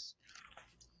of this.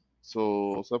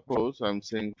 So suppose I'm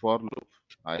saying for loop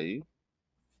I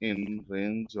in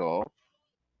range of,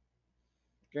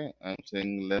 okay, I'm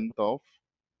saying length of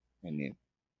my name.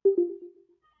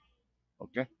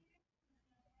 Okay,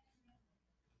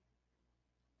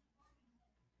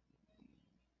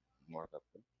 what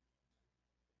happened?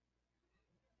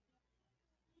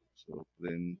 So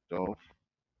print of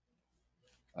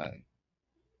I.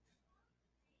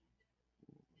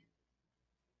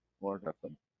 What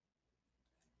happened?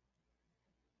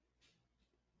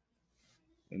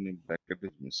 Any bracket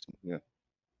is missing here.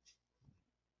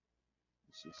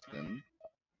 This is n.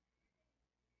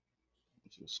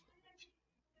 This is,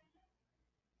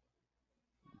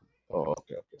 oh,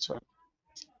 okay, okay, sorry.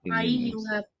 I In you means,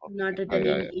 have okay, not written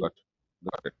in in. got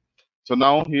it. So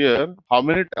now here, how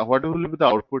many, what will be the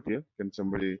output here? Can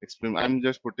somebody explain? I'm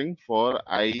just putting for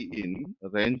I in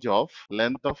range of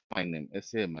length of my name,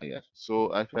 SAMIR.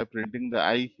 So if I'm printing the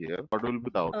I here, what will be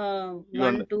the output? You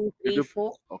One, two, did three, you,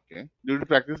 four. okay. Did you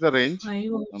practice the range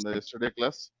Five on the also. yesterday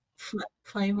class?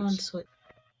 Five It's, also.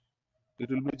 it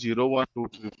will be 0, 1, 2,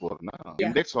 3, 4. Na? Yeah,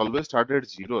 Index always started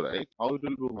 0, right? How it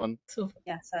will be 1? So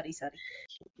yeah. Sorry. So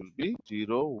it will be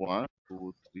 0, 1,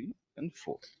 2, 3, and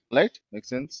 4. Right? Makes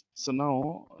sense? So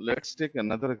now let's take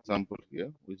another example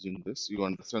here using this. You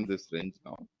understand this range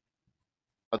now.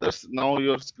 Others, now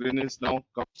your screen is now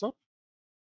comes up.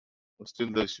 Or still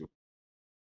the issue.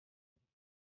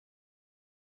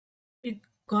 it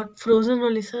got frozen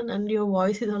only, sir, and your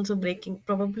voice is also breaking.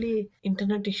 Probably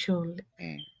internet issue only.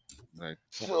 Hmm, right.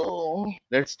 So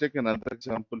let's take another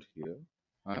example here.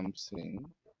 I'm saying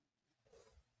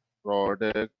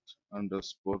product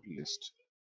underscore list.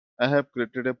 I have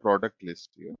created a product list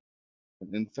here.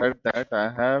 And inside that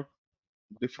I have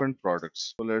different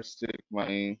products. So let's take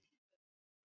my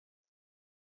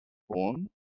phone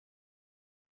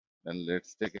and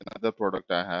let's take another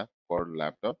product I have called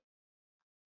laptop.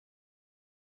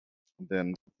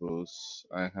 Then suppose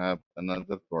I have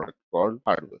another product called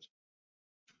hardware.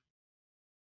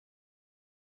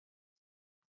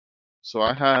 So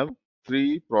I have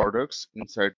three products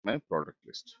inside my product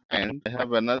list. And I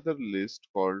have another list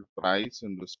called price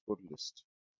underscore list.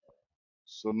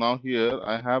 So now here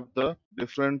I have the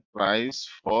different price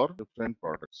for different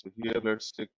products. So here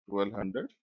let's take 1200,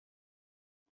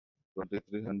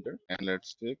 2300, and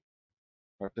let's take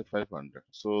 3500.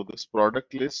 So this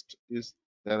product list is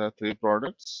there are three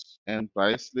products and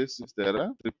price list is there are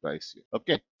three price here.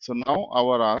 Okay. So now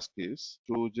our ask is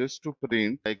to just to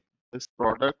print like this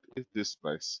product is this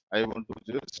price. I want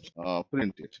to just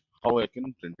print it. How I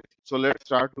can print it. So let's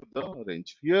start with the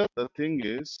range. Here the thing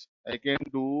is I can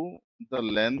do the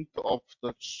length of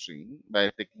the string by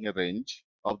taking a range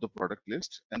of the product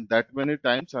list, and that many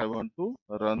times I want to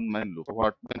run my loop.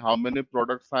 What how many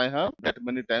products I have, that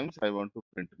many times I want to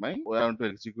print my, I want to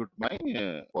execute my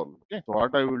for loop. Okay. So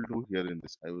what I will do here in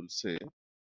this, I will say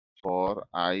for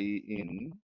I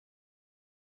in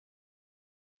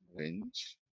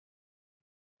range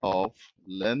of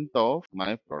length of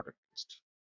my product list.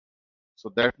 So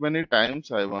that many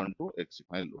times I want to execute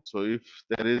my loop. So if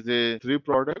there is a three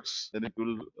products, then it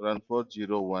will run for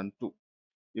 0, 1, 2.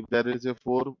 If there is a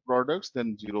four products,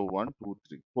 then 0, 1, 2,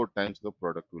 3. Four times the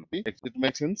product will be. It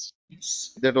makes sense?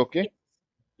 Yes. Is that okay?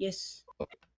 Yes. Yes.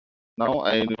 Okay. Now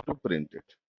I need to print it.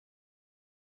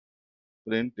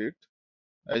 Print it.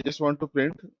 I just want to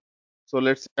print. So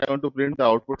let's say I want to print the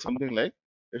output something like,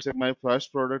 let's say my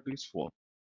first product is phone.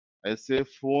 I say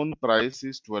phone price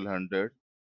is 1200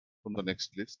 from the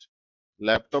next list.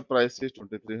 Laptop price is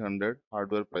 2300.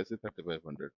 Hardware price is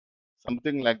 3500.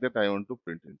 Something like that I want to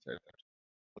print inside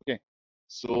that. Okay.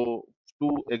 So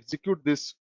to execute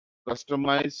this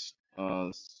customized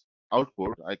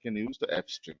output, I can use the app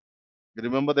string. You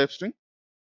remember the app string?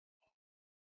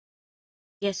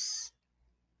 Yes.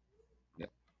 Yeah.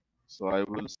 So I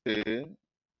will say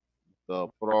the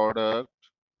product.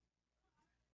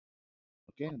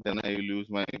 Okay. Then I will use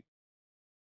my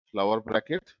flower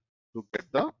bracket to get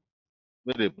the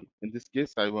variable. In this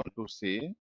case, I want to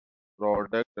say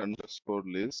product underscore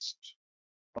list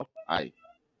of I.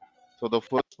 So the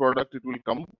first product it will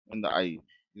come in the I.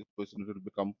 This person will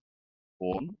become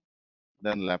phone,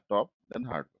 then laptop, then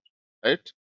hardware.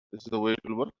 Right? This is the way it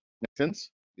will work. Make sense?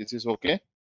 This is okay.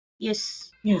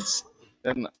 Yes. Yes.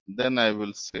 Then I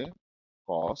will say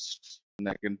costs, and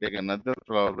I can take another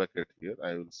flower bracket here.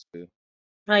 I will say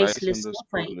Price price list of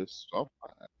underscore I. list of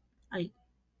I.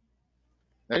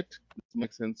 right. This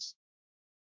makes sense.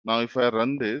 Now if I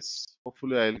run this,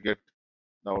 hopefully I'll get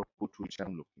the output which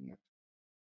I'm looking at.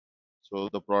 So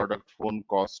the product phone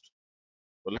cost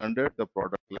 1200, the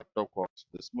product laptop costs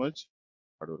this much.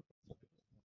 Hardware.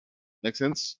 Make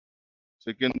sense? So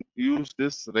you can use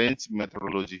this range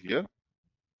methodology here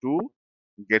to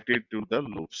get it to the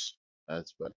loops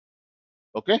as well.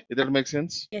 Okay, did that make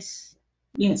sense? Yes.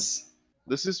 Yes.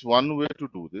 This is one way to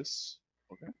do this.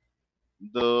 Okay,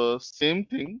 the same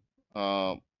thing.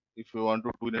 If you want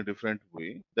to do in a different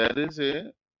way, there is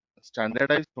a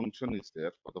standardized function is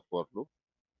there for the for loop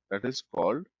that is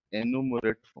called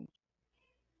enumerate function.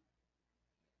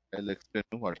 I'll explain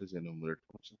you what is enumerate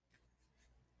function.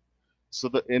 So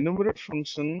the enumerate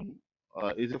function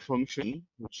is a function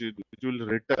which will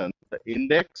return the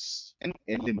index and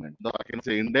element. Now I can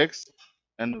say index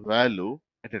and value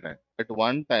at a time. At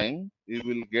one time, you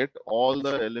will get all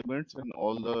the elements and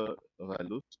all the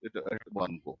values at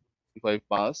one go. If I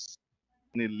pass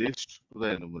any list to the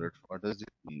enumerate, what does it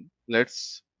mean?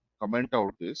 Let's comment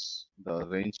out this, the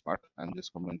range part. I'm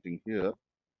just commenting here.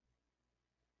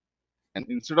 And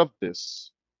instead of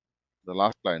this, the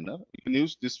last liner, you can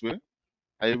use this way.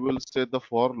 I will say the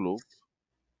for loop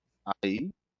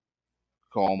I,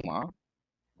 comma,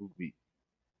 v.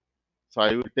 So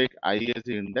I will take I as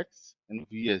the index and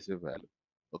v as a value.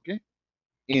 Okay.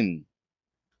 In,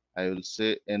 I will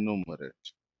say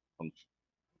enumerate function.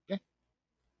 Okay.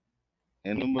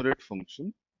 Enumerate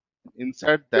function.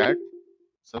 Inside that,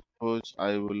 suppose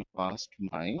I will pass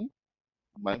my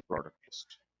product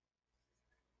list.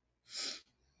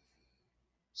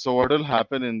 So what will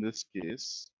happen in this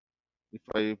case if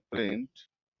I print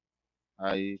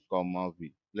I, comma,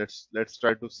 v? Let's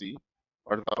try to see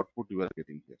what the output you are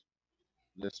getting here.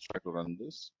 Let's try to run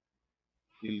this.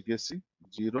 You'll get see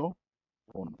 0,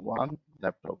 phone 1,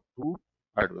 laptop 2,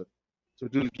 hardware. So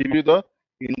it will give you the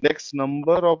index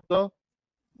number of the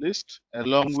list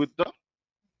along with the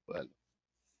value,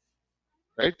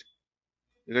 right?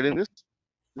 You getting this?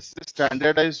 This is a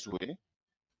standardized way.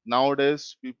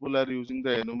 Nowadays, people are using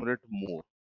the enumerate more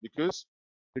because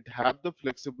it have the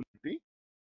flexibility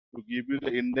to give you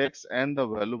the index and the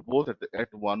value both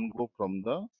at one go from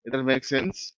the. It will make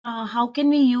sense. How can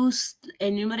we use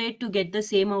enumerate to get the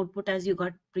same output as you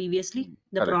got previously?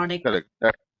 The Correct, product. correct.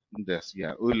 That yes,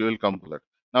 yeah. We'll come to that.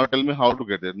 Now tell me how to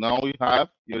get it. Now you have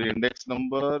your index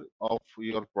number of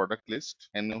your product list,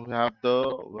 and you have the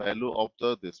value of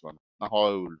the this one. Now how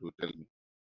I will do? Tell me.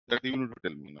 That you need to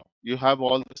tell me now. You have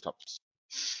all the stuffs.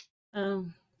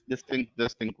 Um, Just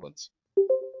think once.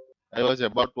 I was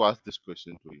about to ask this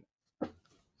question to you,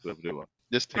 to everyone.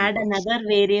 Just think add once. another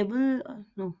variable.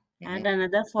 No. Mhm. Add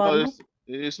another for No, loop.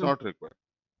 it's No. not required.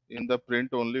 In the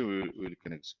print only we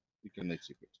can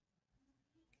execute.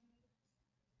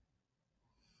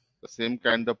 The same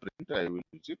kind of print I will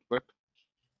use it, but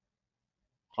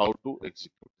how to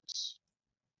execute this?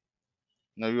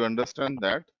 Now you understand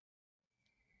that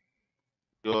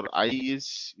your I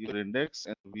is your index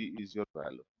and V is your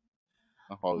value.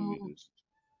 Now how you will Oh. use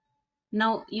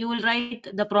Now you will write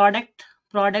the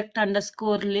product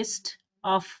underscore list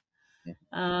of it?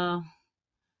 uh,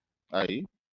 I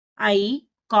I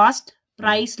cost mhm,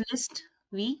 price list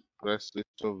V. press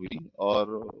list of V or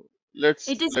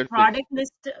It is let's product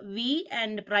list V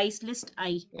and price list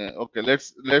I. okay,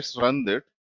 let's run that.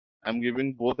 I'm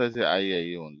giving both as a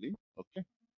I only. Okay.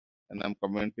 And I'm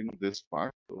commenting this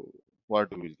part. So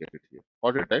what we will get it here?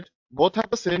 Got it, right? Both have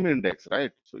the same index,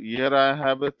 right? So here I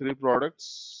have a 3 products.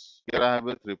 Here I have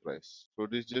a 3 price. So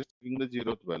it is just giving the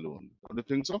zeroth value only. Don't you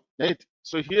think so? Right.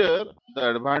 So here the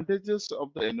advantages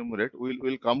of the enumerate.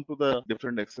 We'll come to the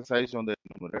different exercise on the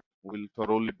enumerate. We'll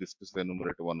thoroughly discuss the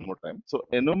enumerate one more time. So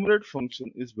enumerate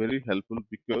function is very helpful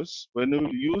because when you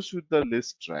use with the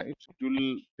list, right, it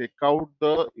will take out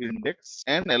the index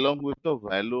and along with the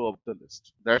value of the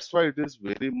list. That's why it is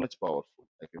very much powerful,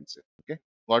 I can say. Okay,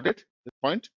 got it? This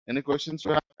point? Any questions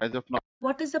you have as of now?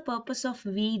 What is the purpose of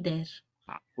V there?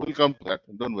 We'll come to that.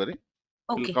 Don't worry.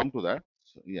 We'll Okay. come to that.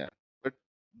 So, yeah. But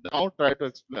now try to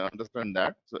explain, understand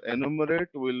that. So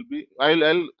enumerate will be.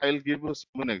 I'll give you so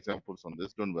many examples on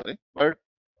this. Don't worry. But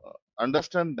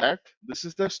understand that this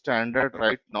is the standard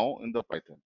right now in the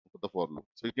Python for the for loop.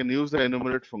 So you can use the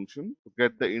enumerate function to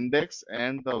get the index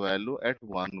and the value at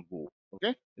one go.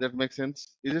 Okay, that makes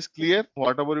sense. Is this clear?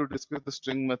 Whatever you discussed the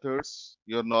string methods,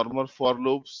 your normal for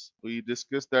loops, we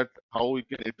discussed that how we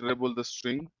can iterable the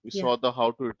string. We Yeah. saw the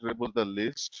how to iterable the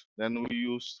list. Then we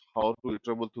use how to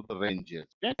iterable to the ranges.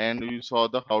 Okay, and we saw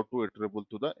the how to iterable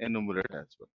to the enumerate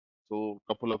as well. So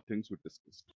couple of things we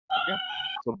discussed. Okay.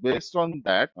 So based on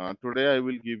that, today I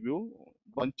will give you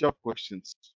bunch of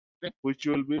questions, okay, which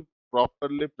you will be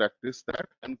properly practice that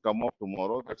and come up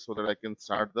tomorrow. That's so that I can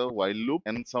start the while loop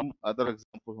and some other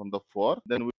examples on the for.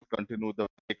 Then we'll continue the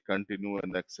continue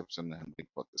and the exception handling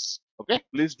for this. Okay,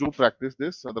 please do practice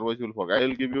this. Otherwise, you'll forget. I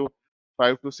will give you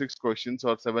 5 to 6 questions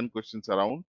or 7 questions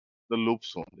around. the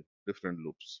loops only, different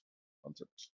loops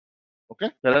concepts. Okay,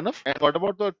 fair enough. And what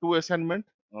about the two assignment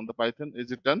on the Python?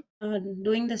 Is it done?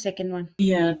 Doing the second one.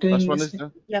 Yeah, First doing one this. is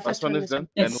done. Yeah, First first one one is is done.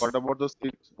 done. And Yes. what about the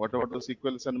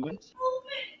SQL assignments?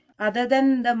 Other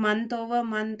than the month over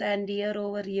month and year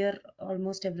over year,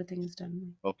 almost everything is done.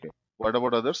 Okay. What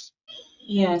about others?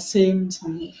 Yeah, same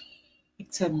Samir,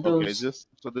 except Okay, those. just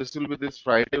so this will be this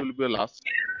Friday will be the last.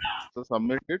 So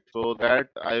submit it so that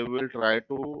I will try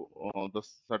to the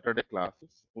Saturday classes.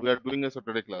 We are doing a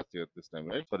Saturday class here this time,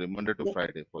 right? Sorry, Monday to Yeah.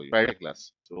 Friday for you. Friday class.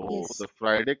 So Yes. the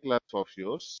Friday class of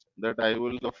yours that I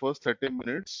will the first 30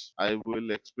 minutes I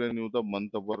will explain you the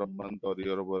month over a month or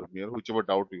year over year, whichever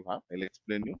doubt you have. I'll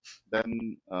explain you.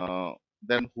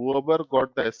 Then whoever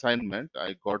got the assignment,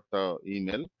 I got the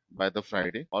email by the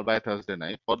Friday or by Thursday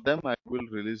night. For them, I will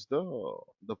release the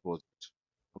project.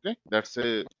 Okay, that's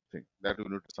a thing that you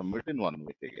need to submit in 1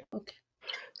 week again. Okay.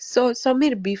 So,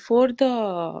 Samir, before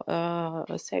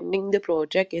the sending the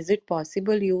project, is it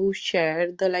possible you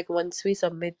share the like once we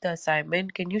submit the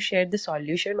assignment, can you share the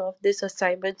solution of these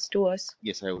assignments to us?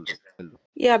 Yes, I will do. I'll do.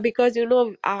 Yeah, because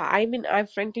I mean, I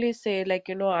frankly say like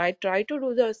I try to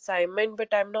do the assignment,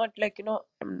 but I'm not like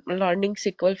I'm learning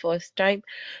SQL first time,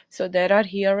 so there are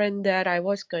here and there I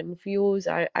was confused.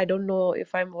 I don't know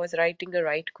if I was writing the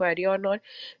right query or not.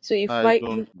 So if I I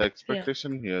don't. The yeah.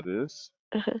 expectation here is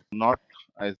Uh-huh, not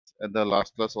as at the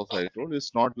last class also I told.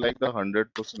 It's not like the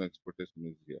 100% expectation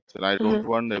is here. So I don't uh-huh,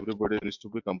 want everybody needs to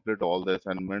be complete all the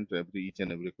assignment each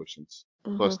and every questions.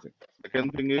 uh-huh, First thing.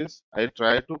 Second thing is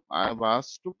I've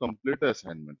asked to complete the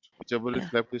assignment. Whichever is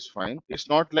yeah, left is fine. It's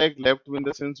not like left in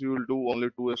the sense you will do only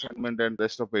two assignment and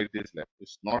rest of 8 is left.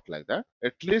 It's not like that.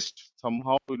 At least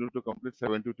somehow you need to complete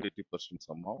 70 to 80%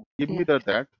 somehow. Give me yeah,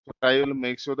 that. So I will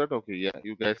make sure that okay, yeah,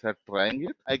 you guys are trying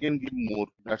it. I can give more.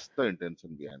 That's the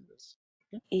intention behind this.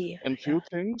 Okay. yeah, And yeah. few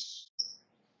things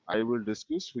I will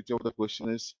discuss, whichever the question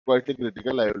is quite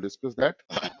critical, I will discuss that.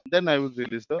 Then I will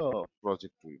release the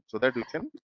project to you so that you can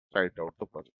write out the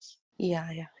projects. Yeah,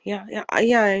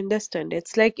 I understand.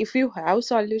 It's like if you have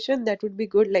solution, that would be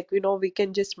good. Like, we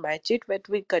can just match it when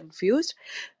we're confused,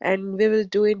 and we will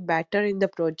do it better in the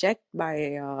project by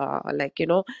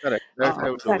Correct. That I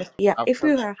will do it. correct. Yeah, if After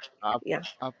you have, after yeah,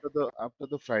 after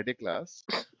the Friday class,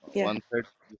 yeah, once I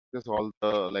discuss all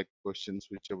the like questions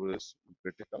whichever is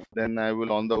critical, then I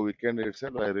will on the weekend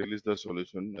itself I release the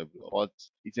solution or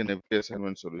each and every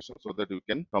assignment solution so that you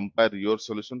can compare your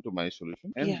solution to my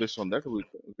solution and yeah. based on that we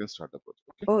can start the project.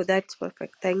 Okay. Oh, that's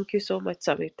perfect. Thank you so much,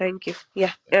 Samir. Thank you.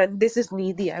 Yeah, and this is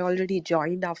Nidhi. I already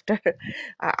joined after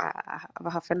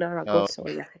half an hour ago. So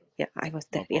Okay. yeah, I was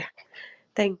there. No Yeah, problem.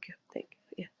 thank you.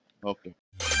 Yeah. Okay.